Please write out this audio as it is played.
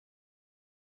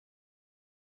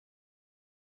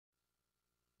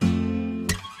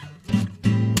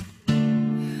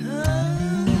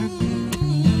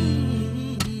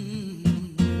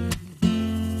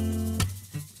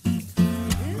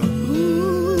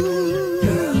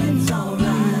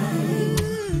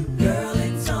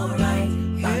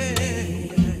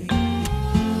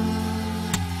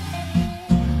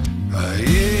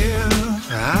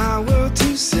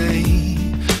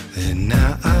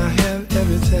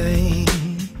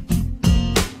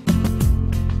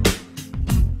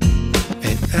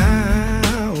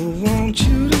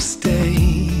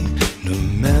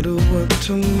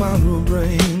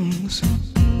brings.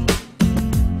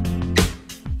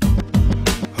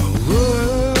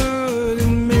 Would it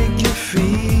make you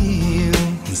feel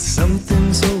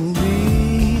something so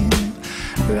real,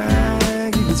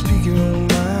 like you could speak your own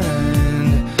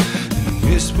mind and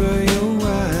whisper your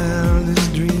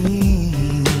wildest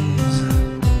dreams?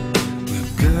 Well,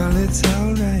 girl, it's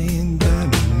alright by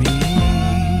me.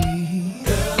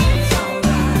 Girl, it's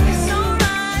alright. It's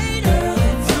alright. Girl,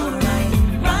 it's alright.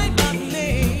 Right by me.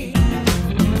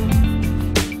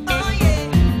 Oh yeah.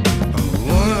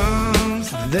 Once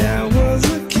there was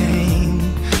a king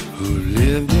who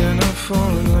lived in a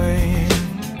foreign land.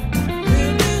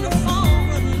 Lived in a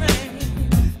foreign land.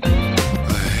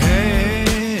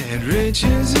 Had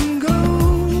riches and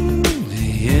gold, the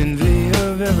envy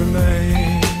of every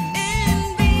man.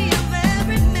 Envy of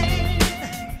every man.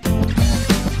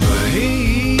 But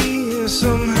he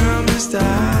somehow missed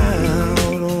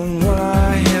out on what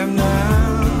I have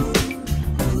now.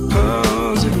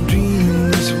 'Cause every dream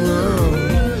in this world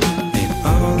ain't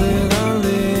all that I'll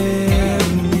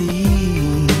ever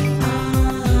need.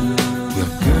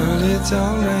 Well, girl, it's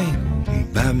alright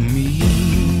by me.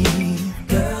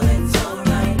 Girl, it's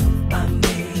alright by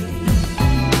me.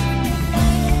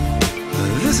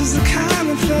 This is the kind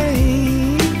of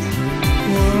thing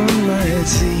one might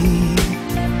see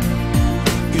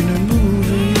in a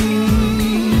movie.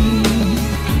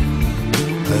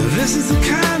 This is the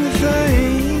kind of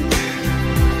thing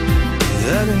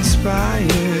that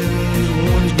inspires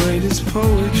one's greatest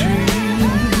poetry.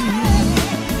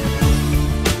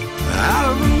 Out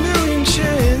of a million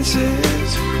chances,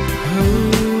 who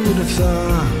would have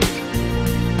thought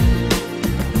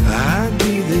I'd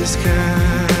be this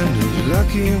kind of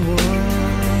lucky one?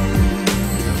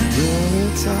 Girl,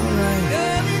 it's alright.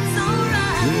 Girl, it's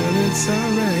alright. Girl, it's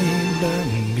alright by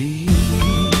me.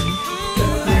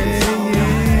 Girl, it's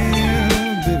alright.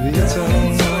 Yeah, baby, it's Girl,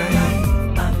 it's alright. alright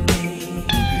by me.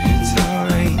 It's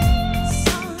alright.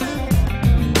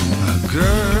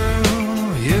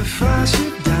 Girl, if I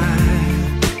should die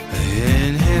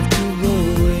and have to go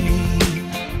away,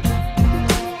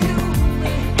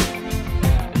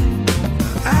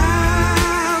 I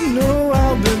know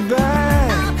I'll be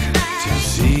back to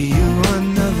see you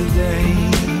another day.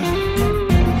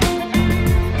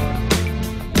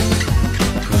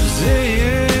 'Cause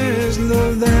this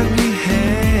love that we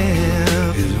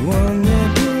have is one that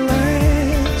will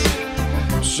last.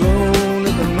 So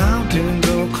let the mountains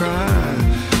all cry,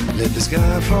 let the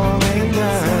sky fall and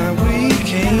die. We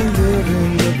can't live